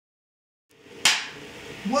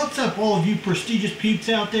What's up, all of you prestigious peeps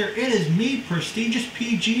out there? It is me, Prestigious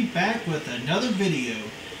PG, back with another video.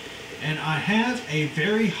 And I have a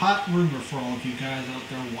very hot rumor for all of you guys out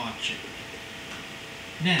there watching.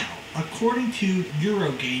 Now, according to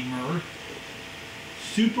Eurogamer,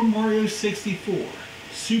 Super Mario 64,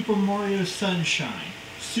 Super Mario Sunshine,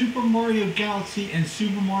 Super Mario Galaxy, and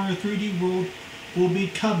Super Mario 3D World will be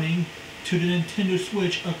coming to the Nintendo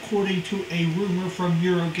Switch according to a rumor from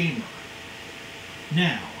Eurogamer.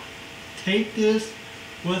 Now, take this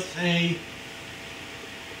with a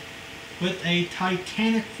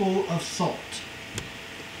Titanic full of salt.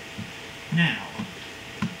 Now,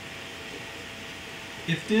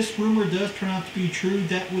 if this rumor does turn out to be true,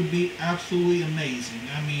 that would be absolutely amazing.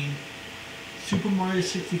 I mean, Super Mario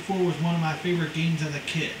 64 was one of my favorite games as a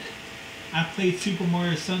kid. I played Super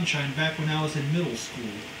Mario Sunshine back when I was in middle school.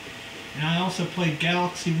 And I also played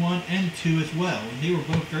Galaxy 1 and 2 as well, and they were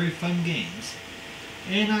both very fun games.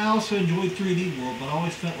 And I also enjoyed 3D World, but I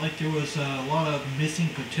always felt like there was a lot of missing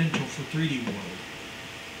potential for 3D World.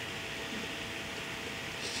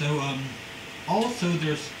 So, also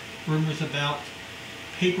there's rumors about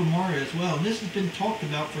Paper Mario as well. And this has been talked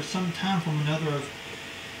about for some time from another of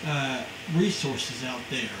resources out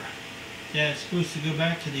there. That's supposed to go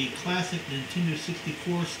back to the classic Nintendo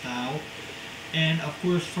 64 style, and of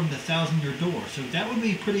course from the 1000-Year Door. So that would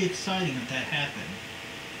be pretty exciting if that happened.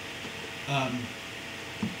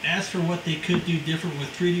 As for what they could do different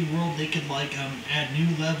with 3D World, they could like add new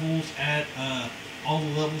levels, add all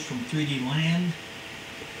the levels from 3D Land,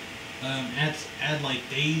 add like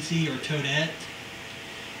Daisy or Toadette,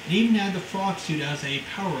 and even add the frog suit as a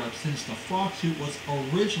power-up, since the frog suit was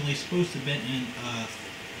originally supposed to have been in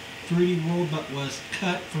 3D World but was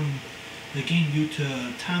cut from the game due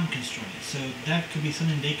to time constraints. So that could be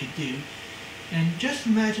something they could do. And just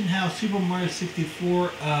imagine how Super Mario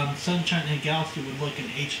 64 Sunshine and Galaxy would look in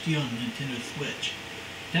HD on the Nintendo Switch.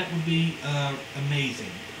 That would be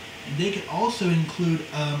amazing. And they could also include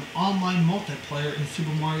online multiplayer in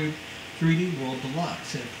Super Mario 3D World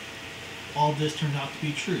Deluxe if all this turned out to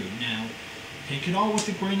be true. Now, take it all with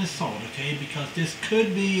a grain of salt, okay? Because this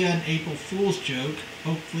could be an April Fools joke.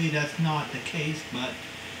 Hopefully that's not the case, but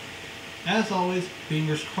as always,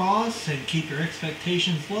 fingers crossed, and keep your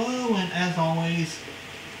expectations low, and as always,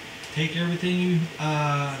 take everything you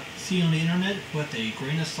see on the internet with a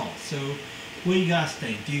grain of salt. So, what do you guys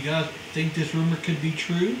think? Do you guys think this rumor could be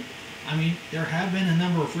true? I mean, there have been a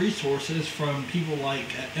number of resources from people like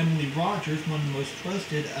Emily Rogers, one of the most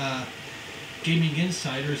trusted gaming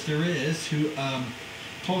insiders there is, who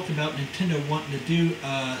talked about Nintendo wanting to do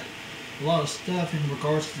a lot of stuff in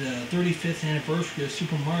regards to the 35th anniversary of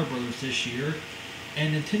Super Mario Bros. This year,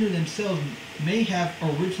 and Nintendo themselves may have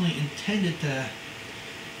originally intended to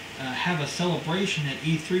have a celebration at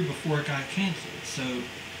E3 before it got canceled. So,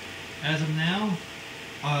 as of now,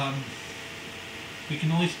 we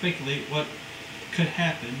can only speculate what could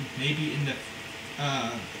happen, maybe in the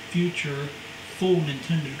future full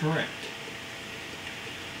Nintendo Direct.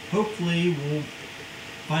 Hopefully, we'll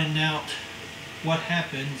find out what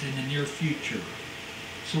happens in the near future.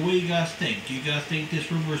 So what do you guys think? Do you guys think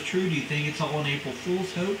this rumor is true? Do you think it's all an April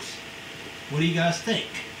Fools hoax? What do you guys think?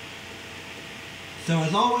 So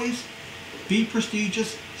as always, be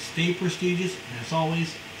prestigious, stay prestigious, and as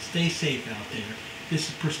always, stay safe out there. This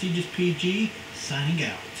is Prestigious PG, signing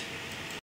out.